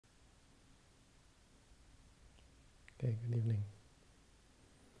Okay, good evening.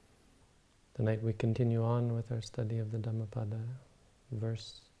 Tonight we continue on with our study of the Dhammapada,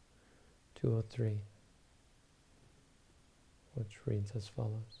 verse 203, which reads as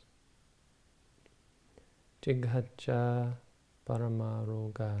follows. Jighacha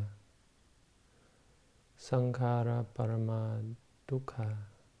paramaroga sankhara parama dukkha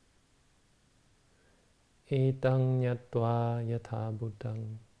etang nyatva yatha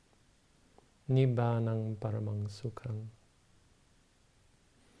bhutang nibbanang paramang sukhang.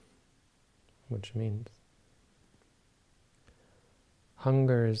 Which means,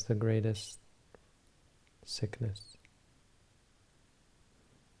 hunger is the greatest sickness.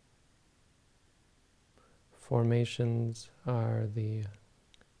 Formations are the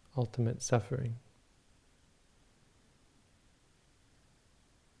ultimate suffering.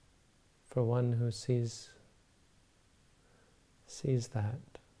 For one who sees that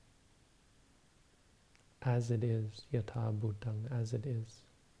as it is, yatha bhutang, as it is.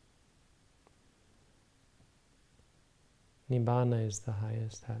 Nibbana is the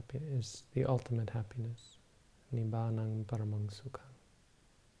highest happiness, is the ultimate happiness. Nibbanang paramang sukhang.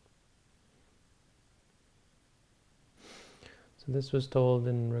 So this was told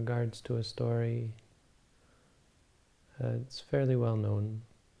in regards to a story. It's fairly well known.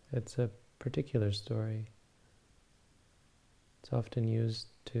 It's a particular story. It's often used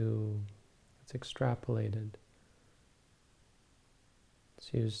it's extrapolated.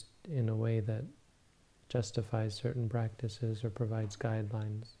 It's used in a way that justifies certain practices or provides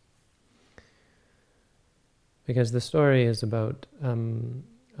guidelines. Because the story is about a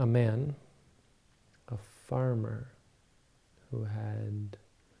man, a farmer, who had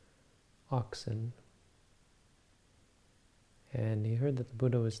oxen. And he heard that the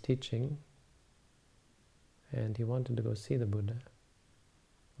Buddha was teaching, and he wanted to go see the Buddha,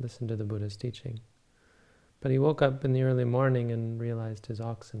 listen to the Buddha's teaching. But he woke up in the early morning and realized his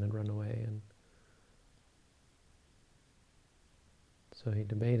oxen had run away, and so he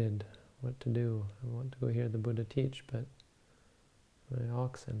debated what to do. I want to go hear the Buddha teach, but my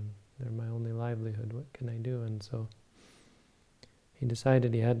oxen, they're my only livelihood. What can I do? And so he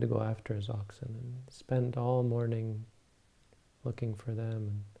decided he had to go after his oxen, and spent all morning looking for them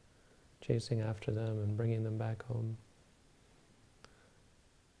and chasing after them and bringing them back home.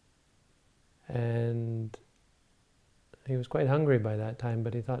 And he was quite hungry by that time,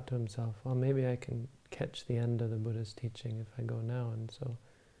 but he thought to himself, well, maybe I can catch the end of the Buddha's teaching if I go now. And so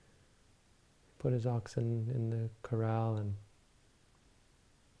he put his oxen in the corral and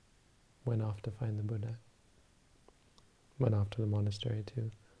went off to find the Buddha. Went off to the monastery to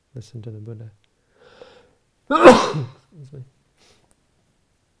listen to the Buddha. Excuse me.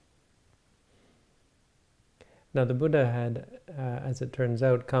 Now the Buddha had, as it turns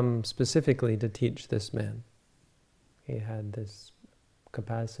out, come specifically to teach this man. He had this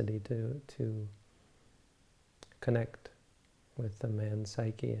capacity to connect with the man's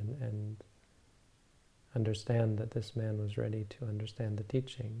psyche and understand that this man was ready to understand the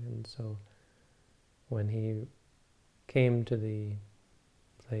teaching. And so when he came to the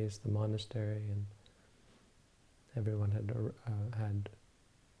place, the monastery, and everyone had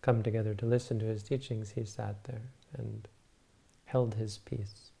come together to listen to his teachings, he sat there and held his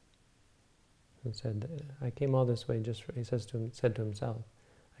peace and said, I came all this way just for, he said to himself,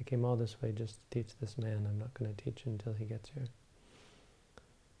 I came all this way just to teach this man. I'm not going to teach until he gets here.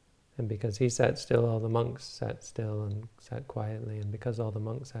 And because he sat still, all the monks sat still and sat quietly. And because all the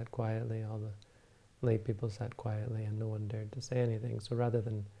monks sat quietly, all the lay people sat quietly, and no one dared to say anything. So rather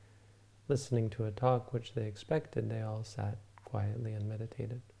than listening to a talk which they expected, they all sat quietly and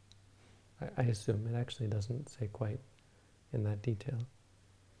meditated. I assume it actually doesn't say quite in that detail.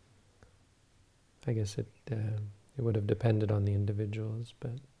 I guess it would have depended on the individuals, but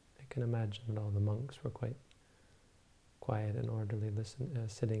I can imagine that all the monks were quite quiet and orderly,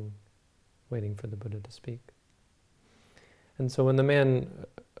 sitting, waiting for the Buddha to speak. And so when the man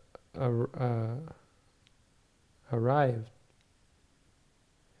arrived,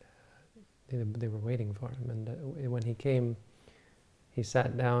 they were waiting for him, and when he came, he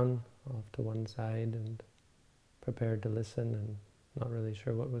sat down off to one side and prepared to listen, and not really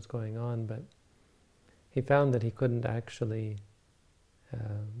sure what was going on, but he found that he couldn't actually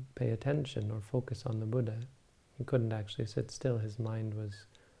pay attention or focus on the Buddha. He couldn't actually sit still. His mind was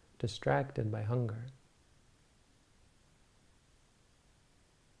distracted by hunger.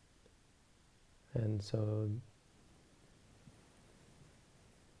 And so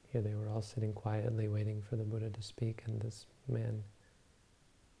here they were all sitting quietly waiting for the Buddha to speak, and this man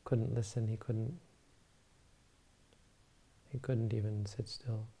couldn't listen. He couldn't even sit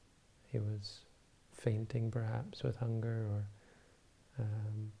still. He was fainting perhaps with hunger, or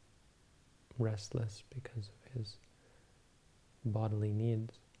restless because of his bodily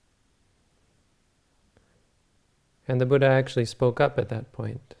needs. And the Buddha actually spoke up at that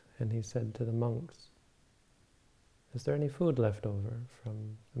point, and he said to the monks, "Is there any food left over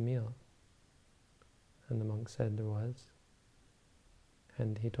from the meal?" And the monks said there was.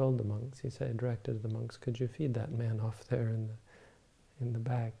 And he told the monks, he said, directed to the monks, "Could you feed that man off there in the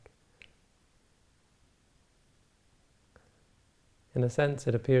back?" In a sense,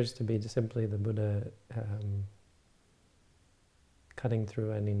 it appears to be simply the Buddha cutting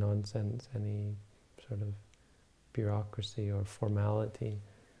through any nonsense, any sort of bureaucracy or formality.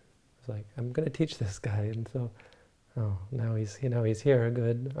 It's like, I'm going to teach this guy, and so, oh, now he's here,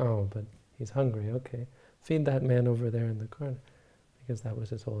 good. Oh, but he's hungry, okay. Feed that man over there in the corner, because that was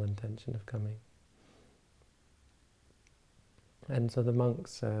his whole intention of coming. And so the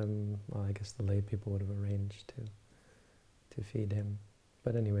monks, well, I guess the lay people would have arranged to feed him.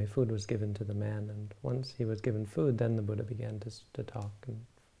 But anyway, food was given to the man, and once he was given food, then the Buddha began to talk and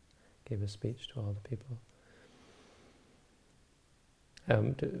gave a speech to all the people,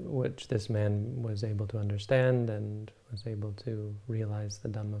 which this man was able to understand and was able to realize the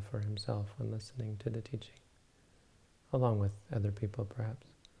Dhamma for himself when listening to the teaching, along with other people perhaps.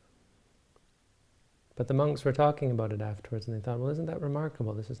 But the monks were talking about it afterwards, and they thought, well, isn't that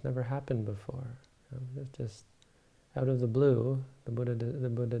remarkable? This has never happened before. It's just out of the blue, the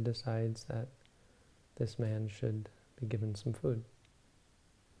Buddha decides that this man should be given some food.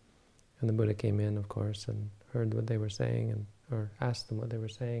 And the Buddha came in, of course, and heard what they were saying, or asked them what they were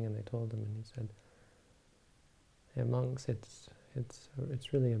saying, and they told him, and he said, "Hey, monks, it's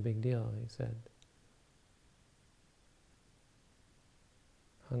really a big deal," he said.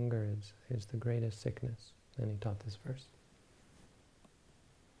 Hunger is the greatest sickness. And he taught this verse.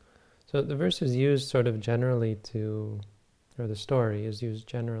 So the verse is used sort of generally or the story is used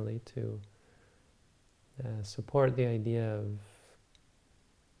generally to support the idea of,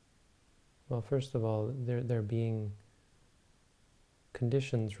 well, first of all, there being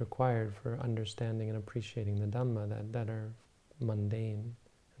conditions required for understanding and appreciating the Dhamma that are mundane.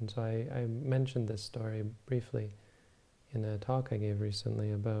 And so I mentioned this story briefly in a talk I gave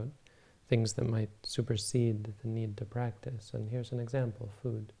recently about things that might supersede the need to practice. And here's an example: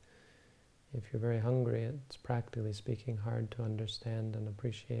 food. If you're very hungry, it's practically speaking hard to understand and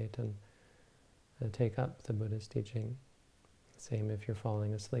appreciate and take up the Buddha's teaching. Same if you're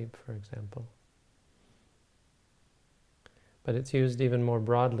falling asleep, for example. But it's used even more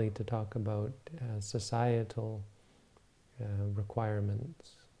broadly to talk about societal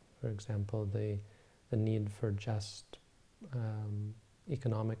requirements. For example, the need for just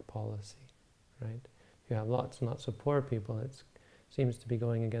economic policy, right? You have lots and lots of poor people. It seems to be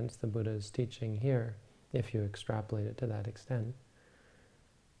going against the Buddha's teaching here, if you extrapolate it to that extent.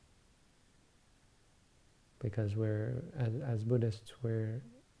 Because as Buddhists, we're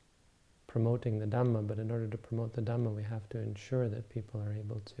promoting the Dhamma, but in order to promote the Dhamma, we have to ensure that people are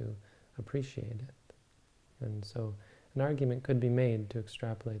able to appreciate it. And so an argument could be made to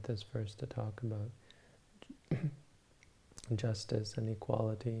extrapolate this verse to talk about justice and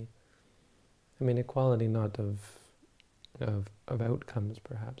equality. I mean, equality not of outcomes,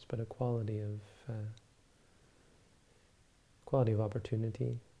 perhaps, but equality of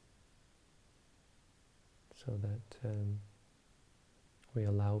opportunity, so that we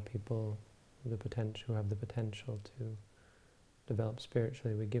allow people who have the potential to develop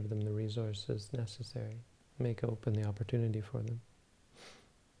spiritually. We give them the resources necessary, make open the opportunity for them.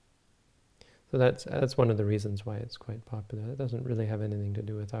 So that's one of the reasons why it's quite popular. It doesn't really have anything to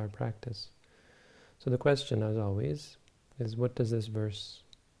do with our practice. So the question, as always, is what does this verse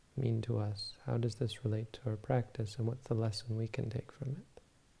mean to us? How does this relate to our practice, and what's the lesson we can take from it?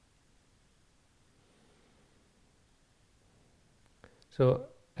 So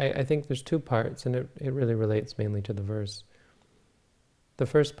I think there's two parts, and it really relates mainly to the verse. The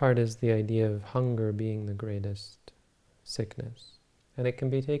first part is the idea of hunger being the greatest sickness. And it can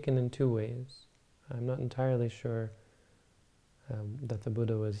be taken in two ways. I'm not entirely sure that the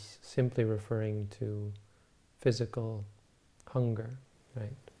Buddha was simply referring to physical hunger,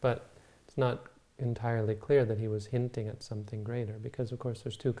 right? But it's not entirely clear that he was hinting at something greater, because of course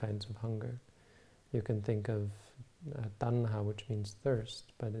there's two kinds of hunger. You can think of tanha, which means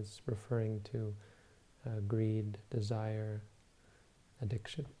thirst, but it's referring to greed, desire,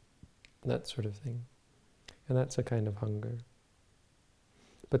 addiction, that sort of thing. And that's a kind of hunger.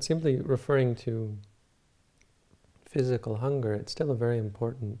 But simply referring to physical hunger, it's still a very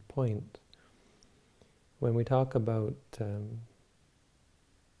important point. When we talk about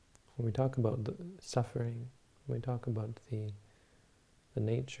when we talk about the suffering, when we talk about the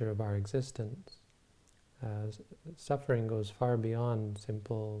nature of our existence, suffering goes far beyond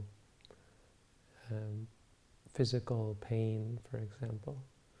simple physical pain, for example.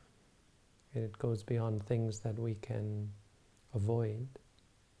 It goes beyond things that we can avoid,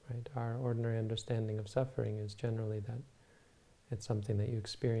 right? Our ordinary understanding of suffering is generally that it's something that you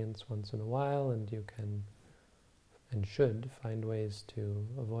experience once in a while, and you can and should find ways to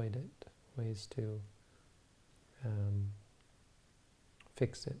avoid it, ways to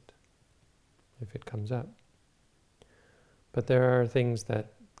fix it if it comes up. But there are things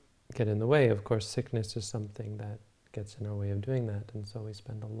that get in the way. Of course, sickness is something that gets in our way of doing that, and so we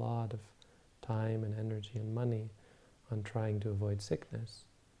spend a lot of time and energy and money on trying to avoid sickness.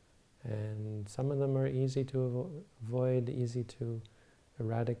 And some of them are easy to avoid, easy to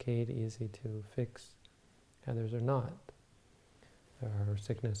eradicate, easy to fix. Others are not. There are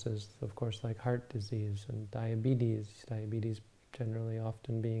sicknesses, of course, like heart disease and diabetes generally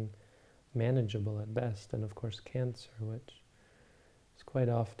often being manageable at best, and of course cancer, which is quite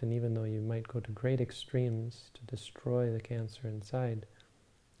often, even though you might go to great extremes to destroy the cancer inside,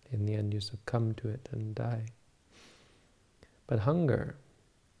 in the end you succumb to it and die. But hunger,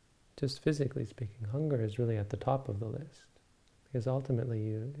 just physically speaking, hunger is really at the top of the list, because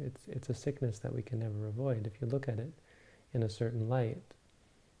ultimately it's a sickness that we can never avoid. If you look at it in a certain light,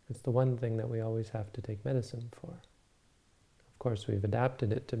 it's the one thing that we always have to take medicine for. Of course, we've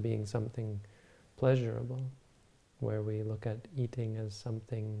adapted it to being something pleasurable, where we look at eating as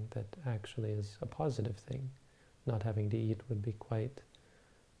something that actually is a positive thing. Not having to eat would be quite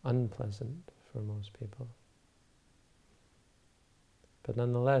unpleasant for most people. But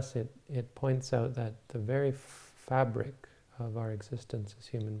nonetheless, it points out that the very fabric of our existence as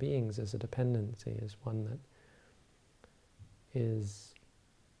human beings is a dependency, is one that is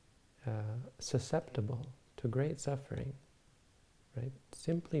susceptible to great suffering, right?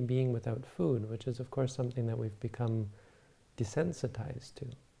 Simply being without food, which is of course something that we've become desensitized to.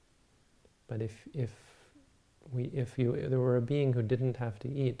 But if there were a being who didn't have to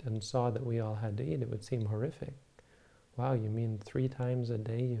eat and saw that we all had to eat, it would seem horrific. Wow, you mean 3 times a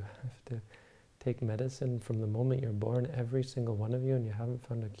day you have to take medicine from the moment you're born, every single one of you, and you haven't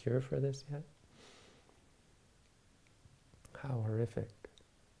found a cure for this yet? How horrific.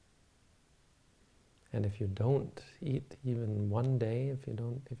 And if you don't eat even one day, if you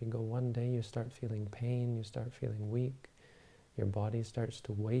go one day, you start feeling pain, you start feeling weak, your body starts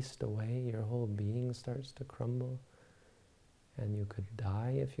to waste away, your whole being starts to crumble, and you could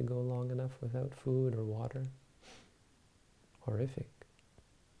die if you go long enough without food or water. Horrific.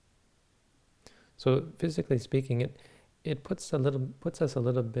 So physically speaking, it puts us a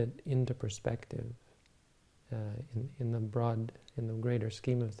little bit into perspective in the greater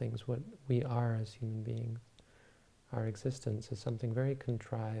scheme of things, what we are as human beings. Our existence is something very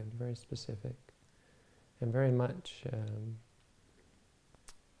contrived, very specific, and very much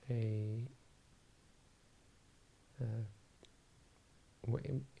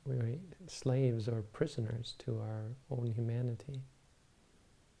we're slaves or prisoners to our own humanity.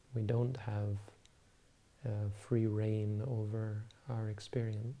 We don't have free reign over our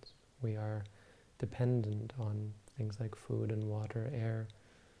experience. We are dependent on things like food and water, air,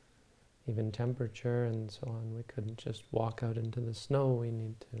 even temperature and so on. We couldn't just walk out into the snow. We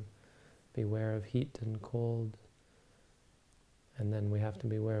need to be aware of heat and cold. And then we have to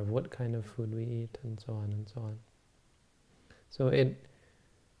be aware of what kind of food we eat and so on and so on. So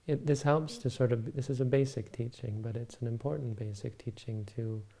this helps to this is a basic teaching, but it's an important basic teaching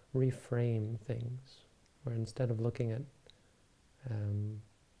to reframe things, where instead of looking at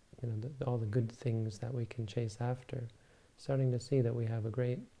all the good things that we can chase after, starting to see that we have a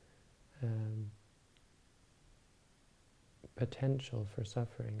great potential for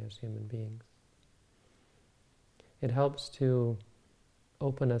suffering as human beings. It helps to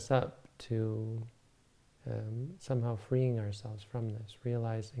open us up to somehow freeing ourselves from this,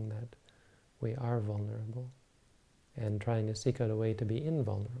 realizing that we are vulnerable, and trying to seek out a way to be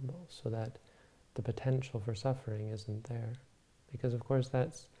invulnerable so that the potential for suffering isn't there. Because of course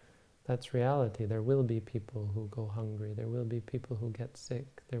that's reality. There will be people who go hungry, there will be people who get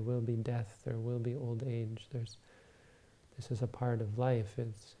sick, there will be death, there will be old age. This is a part of life.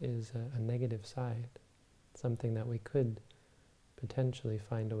 It is a negative side, something that we could potentially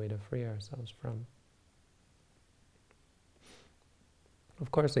find a way to free ourselves from. Of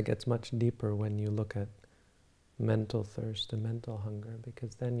course it gets much deeper when you look at mental thirst and mental hunger,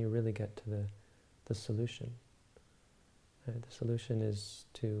 because then you really get to the solution. The solution is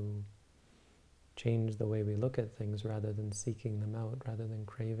to change the way we look at things rather than seeking them out, rather than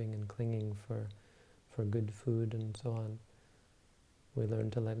craving and clinging for good food and so on. We learn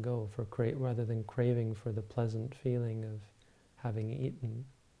to let go rather than craving for the pleasant feeling of having eaten.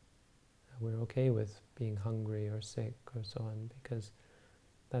 We're okay with being hungry or sick or so on, because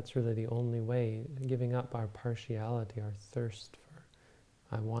that's really the only way, giving up our partiality, our thirst for,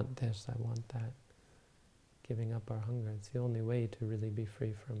 I want this, I want that, giving up our hunger. It's the only way to really be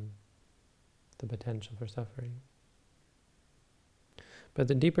free from the potential for suffering. But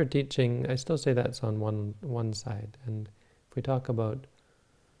the deeper teaching, I still say that's on one side. And if we talk about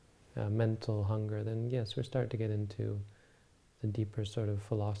mental hunger, then yes, we start to get into the deeper sort of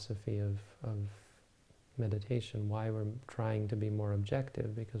philosophy of meditation, why we're trying to be more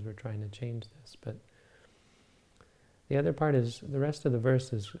objective, because we're trying to change this. But the other part is, the rest of the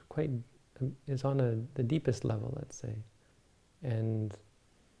verse is on the deepest level, let's say. And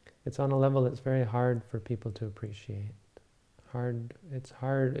it's on a level that's very hard for people to appreciate.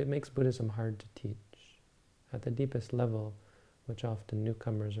 It makes Buddhism hard to teach. At the deepest level, which often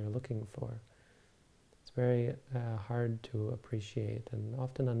newcomers are looking for, it's very hard to appreciate and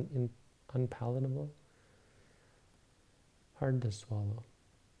often unpalatable, hard to swallow.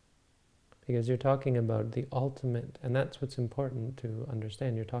 Because you're talking about the ultimate, and that's what's important to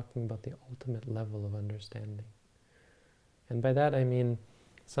understand, you're talking about the ultimate level of understanding. And by that I mean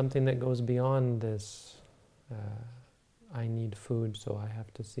something that goes beyond this, I need food, so I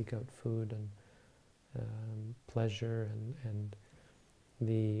have to seek out food and pleasure and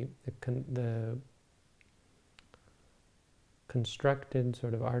the constructed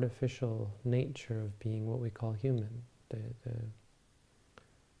sort of artificial nature of being what we call human,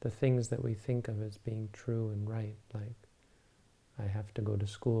 the things that we think of as being true and right, like I have to go to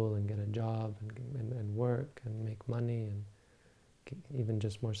school and get a job and work and make money and even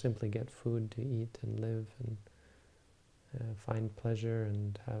just more simply get food to eat and live and find pleasure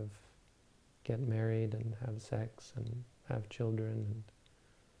and get married and have sex and have children and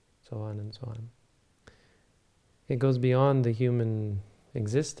so on and so on. It goes beyond the human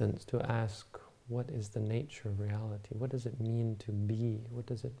existence to ask, what is the nature of reality? What does it mean to be? What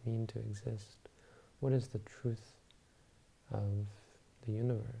does it mean to exist? What is the truth of the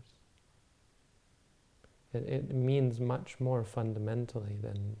universe? It means much more fundamentally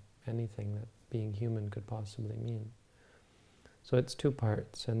than anything that being human could possibly mean. So it's two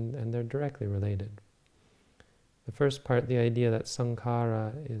parts, and they're directly related. The first part, the idea that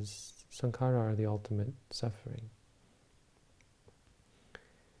sankhara are the ultimate suffering.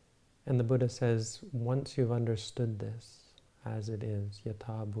 And the Buddha says, once you've understood this as it is,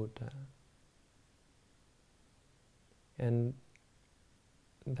 yatha bhuta, and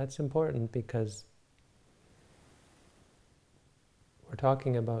that's important because we're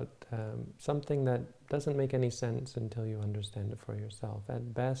talking about something that doesn't make any sense until you understand it for yourself.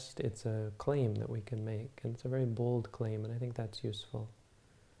 At best, it's a claim that we can make, and it's a very bold claim, and I think that's useful,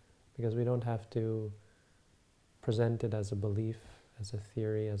 because we don't have to present it as a belief, as a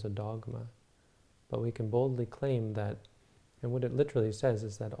theory, as a dogma, but we can boldly claim that, and what it literally says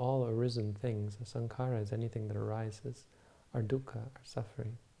is that all arisen things, a sankhara is anything that arises, are dukkha, are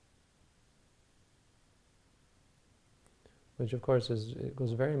suffering. Which of course it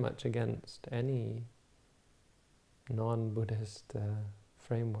goes very much against any non-Buddhist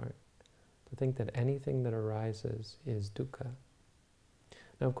framework, to think that anything that arises is dukkha.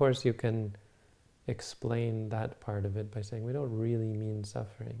 Now of course you can explain that part of it by saying we don't really mean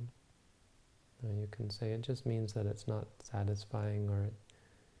suffering. You can say it just means that it's not satisfying, or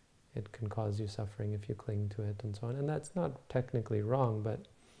it can cause you suffering if you cling to it and so on. And that's not technically wrong, but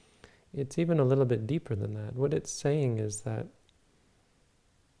it's even a little bit deeper than that. What it's saying is that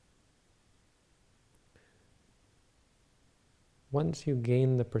once you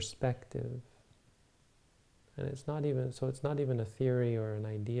gain the perspective, and it's not even a theory or an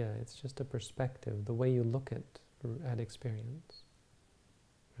idea, it's just a perspective, the way you look at experience.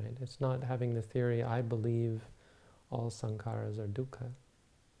 Right? It's not having the theory, I believe all sankharas are dukkha.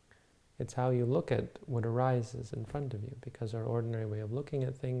 It's how you look at what arises in front of you, because our ordinary way of looking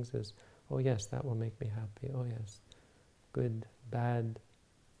at things is, oh yes, that will make me happy, oh yes, good, bad.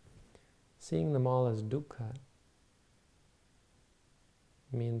 Seeing them all as dukkha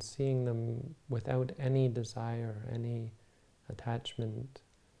means seeing them without any desire, any attachment,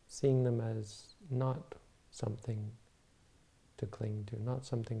 seeing them as not something to cling to, not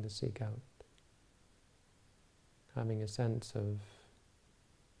something to seek out. Having a sense of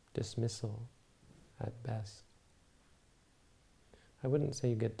dismissal at best. I wouldn't say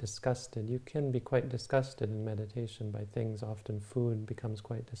you get disgusted. You can be quite disgusted in meditation by things. Often food becomes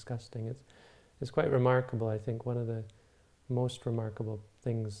quite disgusting. It's quite remarkable. I think one of the most remarkable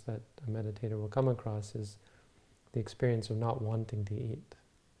things that a meditator will come across is the experience of not wanting to eat.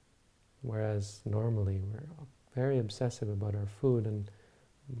 Whereas normally we're very obsessive about our food and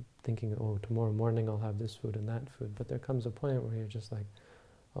thinking, oh, tomorrow morning I'll have this food and that food. But there comes a point where you're just like,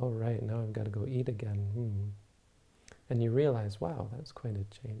 oh, right, now I've got to go eat again. And you realize, wow, that's quite a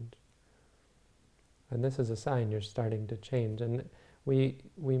change. And this is a sign you're starting to change. And we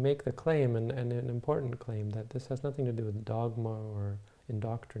make the claim, and an important claim, that this has nothing to do with dogma or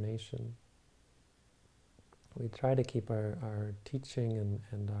indoctrination. We try to keep our teaching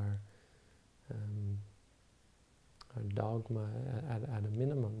and our dogma at a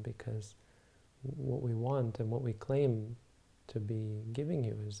minimum, because what we want and what we claim to be giving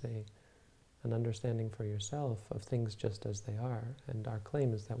you is an understanding for yourself of things just as they are. And our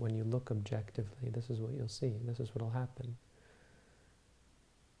claim is that when you look objectively, this is what you'll see, this is what will happen.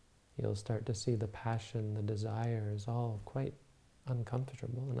 You'll start to see the passion, the desire is all quite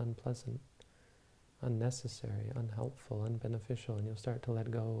uncomfortable and unpleasant, unnecessary, unhelpful, unbeneficial, and you'll start to let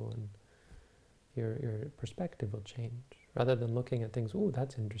go, and your perspective will change. Rather than looking at things, ooh,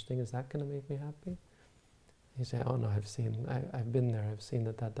 that's interesting, is that going to make me happy? You say, oh no, I've been there, I've seen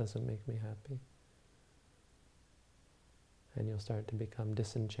that doesn't make me happy. And you'll start to become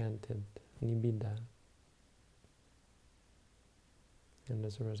disenchanted, nibbida. And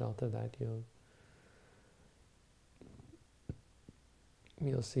as a result of that,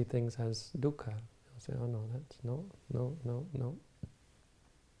 you'll see things as dukkha. You'll say, oh no, that's no.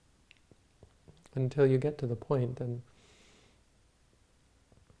 Until you get to the point, and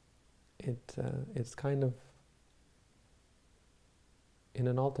it's kind of, in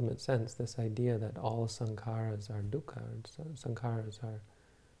an ultimate sense, this idea that all sankharas are dukkha, or sankharas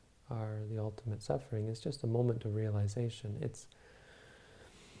are the ultimate suffering, is just a moment of realization.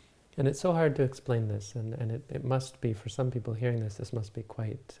 And it's so hard to explain this, and it must be, for some people hearing this must be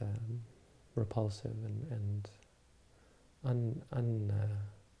quite repulsive and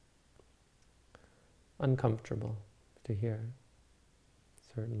uncomfortable to hear.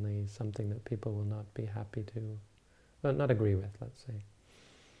 Certainly something that people will not be happy to, well, not agree with, let's say.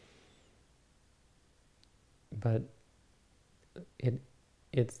 But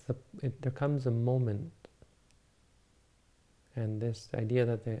there comes a moment, and this idea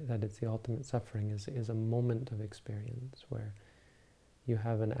that it's the ultimate suffering is a moment of experience where you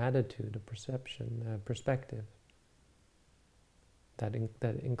have an attitude, a perception, a perspective that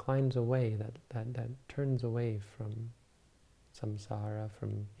inclines away, that turns away from samsara,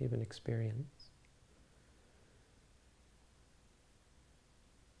 from even experience.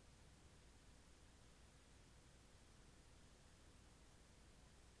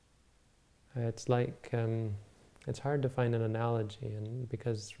 It's like, it's hard to find an analogy, and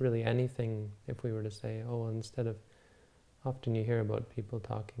because really anything, if we were to say, oh, instead of, often you hear about people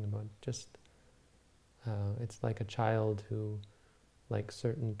talking about just, it's like a child who likes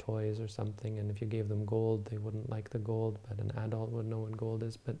certain toys or something, and if you gave them gold, they wouldn't like the gold, but an adult would know what gold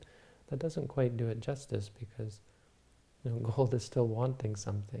is. But that doesn't quite do it justice, because gold is still wanting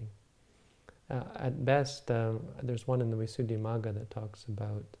something. At best, there's one in the Visuddhimagga that talks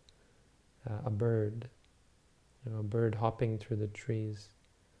about a bird, a bird hopping through the trees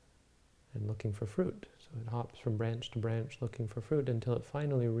and looking for fruit. So it hops from branch to branch looking for fruit until it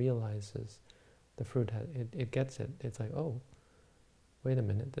finally realizes the fruit, it gets it. It's like, oh, wait a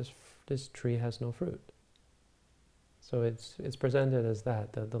minute, this tree has no fruit. So it's presented as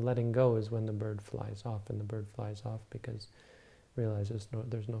that. The letting go is when the bird flies off, and the bird flies off because it realizes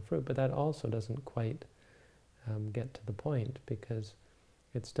there's no fruit. But that also doesn't quite get to the point, because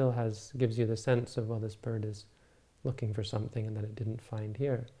it still gives you the sense of, well, this bird is looking for something and that it didn't find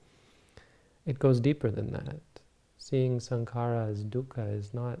here. It goes deeper than that. Seeing sankhara as dukkha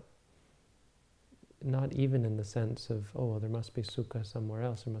is not even in the sense of, oh, well, there must be sukha somewhere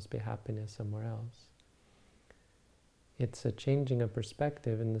else, there must be happiness somewhere else. It's a changing of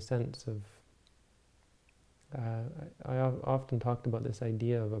perspective in the sense of, I often talked about this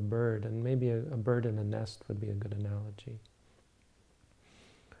idea of a bird, and maybe a bird in a nest would be a good analogy.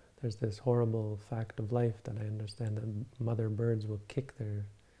 There's this horrible fact of life that I understand, that mother birds will kick the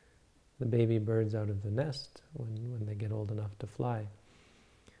baby birds out of the nest when they get old enough to fly.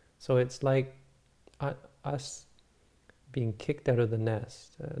 So it's like us being kicked out of the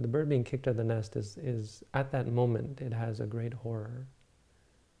nest. The bird being kicked out of the nest is at that moment, it has a great horror.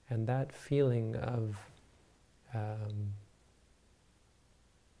 And that feeling of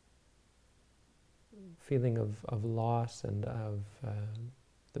loss and of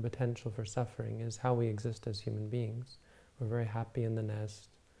the potential for suffering is how we exist as human beings. We're very happy in the nest,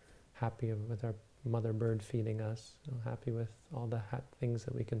 happy with our mother bird feeding us, happy with all the things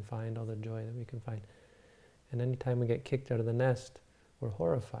that we can find, all the joy that we can find. And anytime we get kicked out of the nest, we're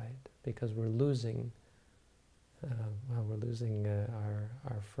horrified because we're losing,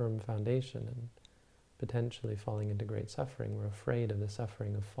 our firm foundation and potentially falling into great suffering. We're afraid of the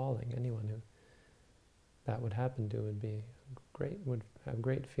suffering of falling. Anyone who that would happen to would have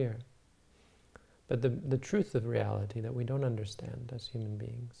great fear. But the truth of reality that we don't understand as human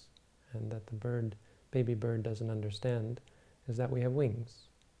beings, and that the baby bird doesn't understand, is that we have wings.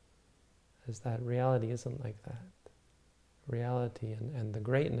 Is that reality isn't like that. Reality and the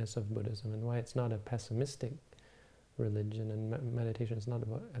greatness of Buddhism, and why it's not a pessimistic religion, and meditation is not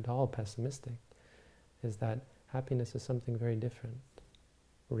at all pessimistic, is that happiness is something very different.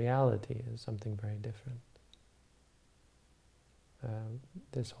 Reality is something very different.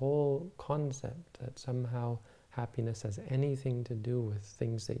 This whole concept that somehow happiness has anything to do with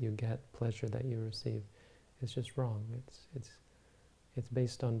things that you get, pleasure that you receive, is just wrong. It's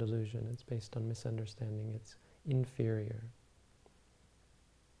based on delusion. It's based on misunderstanding. It's inferior.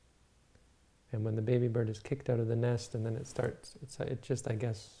 And when the baby bird is kicked out of the nest, and then it just, I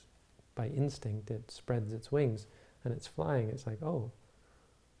guess, by instinct, it spreads its wings and it's flying. It's like, oh,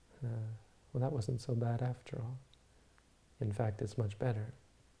 well, that wasn't so bad after all. In fact, it's much better.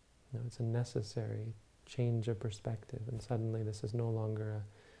 It's a necessary change of perspective, and suddenly this is no longer a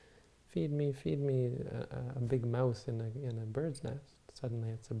feed me, a big mouth in a bird's nest. Suddenly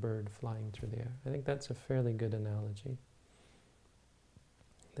it's a bird flying through the air. I think that's a fairly good analogy,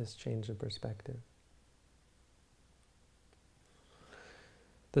 this change of perspective.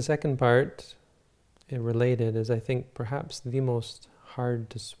 The second part, related, is I think perhaps the most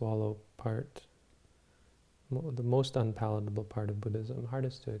hard to swallow part, the most unpalatable part of Buddhism,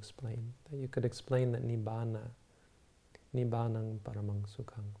 hardest to explain. That you could explain that Nibbana, Nibbanang paramang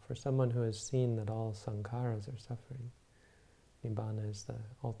sukhang, for someone who has seen that all sankharas are suffering, Nibbana is the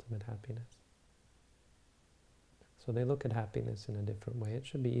ultimate happiness. So they look at happiness in a different way. It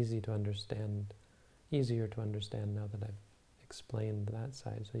should be easier to understand now that I've explained that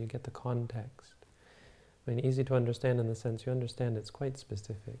side, so you get the context. I mean, easy to understand in the sense you understand it's quite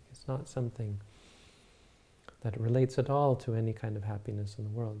specific. It's not something that relates at all to any kind of happiness in the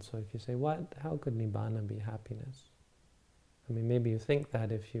world. So if you say, how could Nibbana be happiness? I mean, maybe you think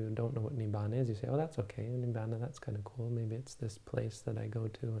that if you don't know what Nibbana is, you say, oh, that's okay, Nibbana, that's kind of cool. Maybe it's this place that I go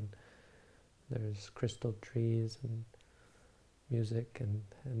to and there's crystal trees and music and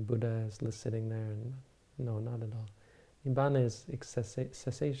Buddha is sitting there. And no, not at all. Nibbana is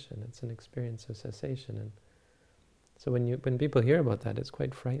cessation. It's an experience of cessation. And so when people hear about that, it's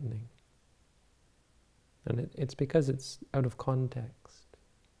quite frightening. And it's because it's out of context.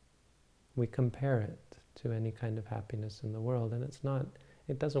 We compare it to any kind of happiness in the world, and it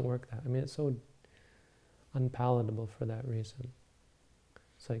doesn't work that. I mean, it's so unpalatable for that reason.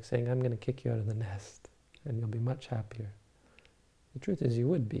 It's like saying, I'm going to kick you out of the nest, and you'll be much happier. The truth is, you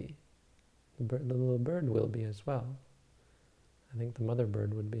would be. The little bird will be as well. I think the mother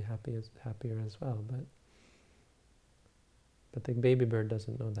bird would be happier as well, but the baby bird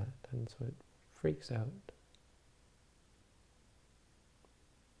doesn't know that, and so it freaks out.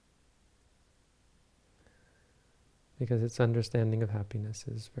 Because its understanding of happiness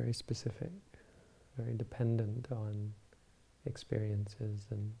is very specific, very dependent on experiences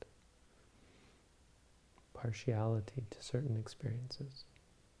and partiality to certain experiences.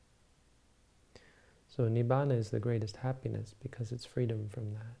 So Nibbana is the greatest happiness because it's freedom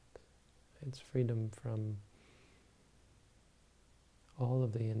from that. It's freedom from all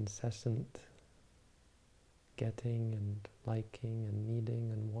of the incessant getting and liking and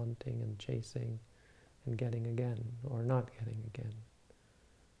needing and wanting and chasing and getting again or not getting again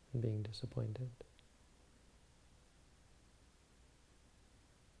and being disappointed.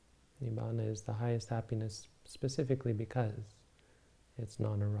 Nibbana is the highest happiness specifically because it's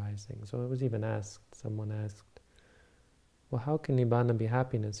non-arising. So it was even someone asked, well, how can Nibbana be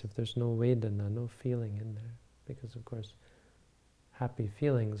happiness if there's no Vedana, no feeling in there? Because of course, happy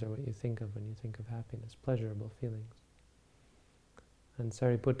feelings are what you think of when you think of happiness, pleasurable feelings. And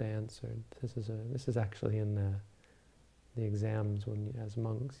Sariputta answered, this is actually in the exams when as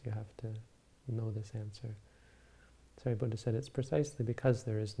monks you have to know this answer. Sariputta said it's precisely because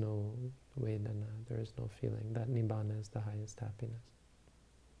there is no Vedana, there is no feeling, that Nibbana is the highest happiness.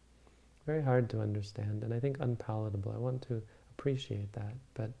 Very hard to understand, and I think unpalatable. I want to appreciate that,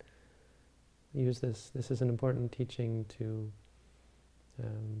 but use this is an important teaching to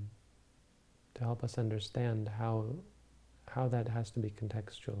help us understand how that has to be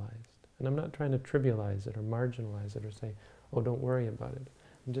contextualized. And I'm not trying to trivialize it or marginalize it or say, oh, don't worry about it.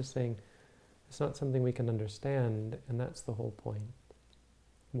 I'm just saying it's not something we can understand, and that's the whole point.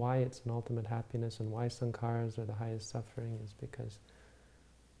 Why it's an ultimate happiness and why sankharas are the highest suffering is because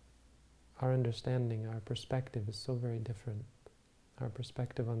our understanding, our perspective is so very different. Our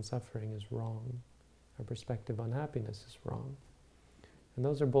perspective on suffering is wrong. Our perspective on happiness is wrong. And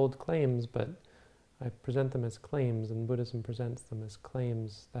those are bold claims, but I present them as claims, and Buddhism presents them as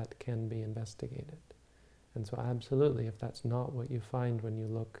claims that can be investigated. And so absolutely, if that's not what you find when you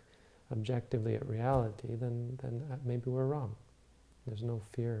look objectively at reality, then maybe we're wrong. There's no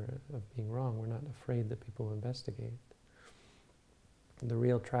fear of being wrong. We're not afraid that people will investigate. The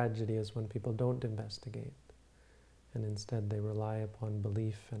real tragedy is when people don't investigate, and instead they rely upon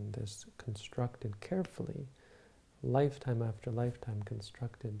belief and this constructed carefully, lifetime after lifetime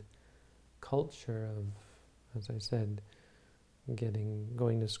constructed culture of, as I said,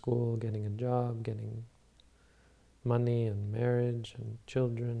 going to school, getting a job, getting money and marriage and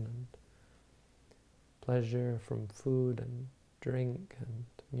children and pleasure from food and drink and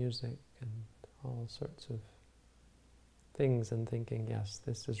music and all sorts of things, and thinking, yes,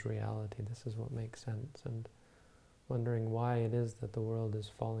 this is reality, this is what makes sense, and wondering why it is that the world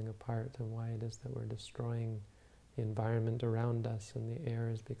is falling apart and why it is that we're destroying the environment around us, and the air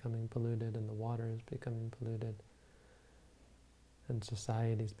is becoming polluted and the water is becoming polluted and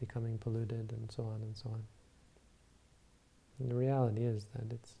society is becoming polluted, and so on and so on. And the reality is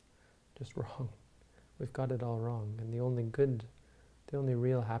that it's just wrong. We've got it all wrong, and the only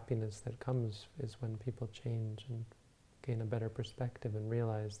real happiness that comes is when people change and gain a better perspective and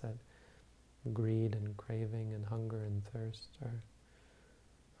realize that greed and craving and hunger and thirst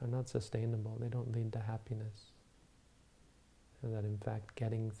are not sustainable. They don't lead to happiness. And that in fact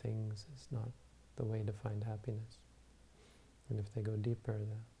getting things is not the way to find happiness. And if they go deeper,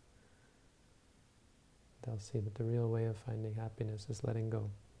 they'll see that the real way of finding happiness is letting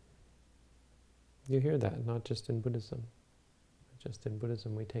go. You hear that, not just in Buddhism. Just in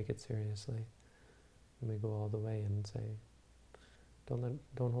Buddhism we take it seriously. And we go all the way and say,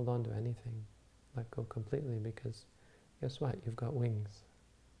 don't hold on to anything. Let go completely, because guess what? You've got wings.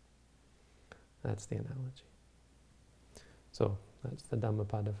 That's the analogy. So, that's the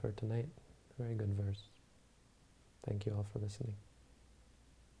Dhammapada for tonight. Very good verse. Thank you all for listening.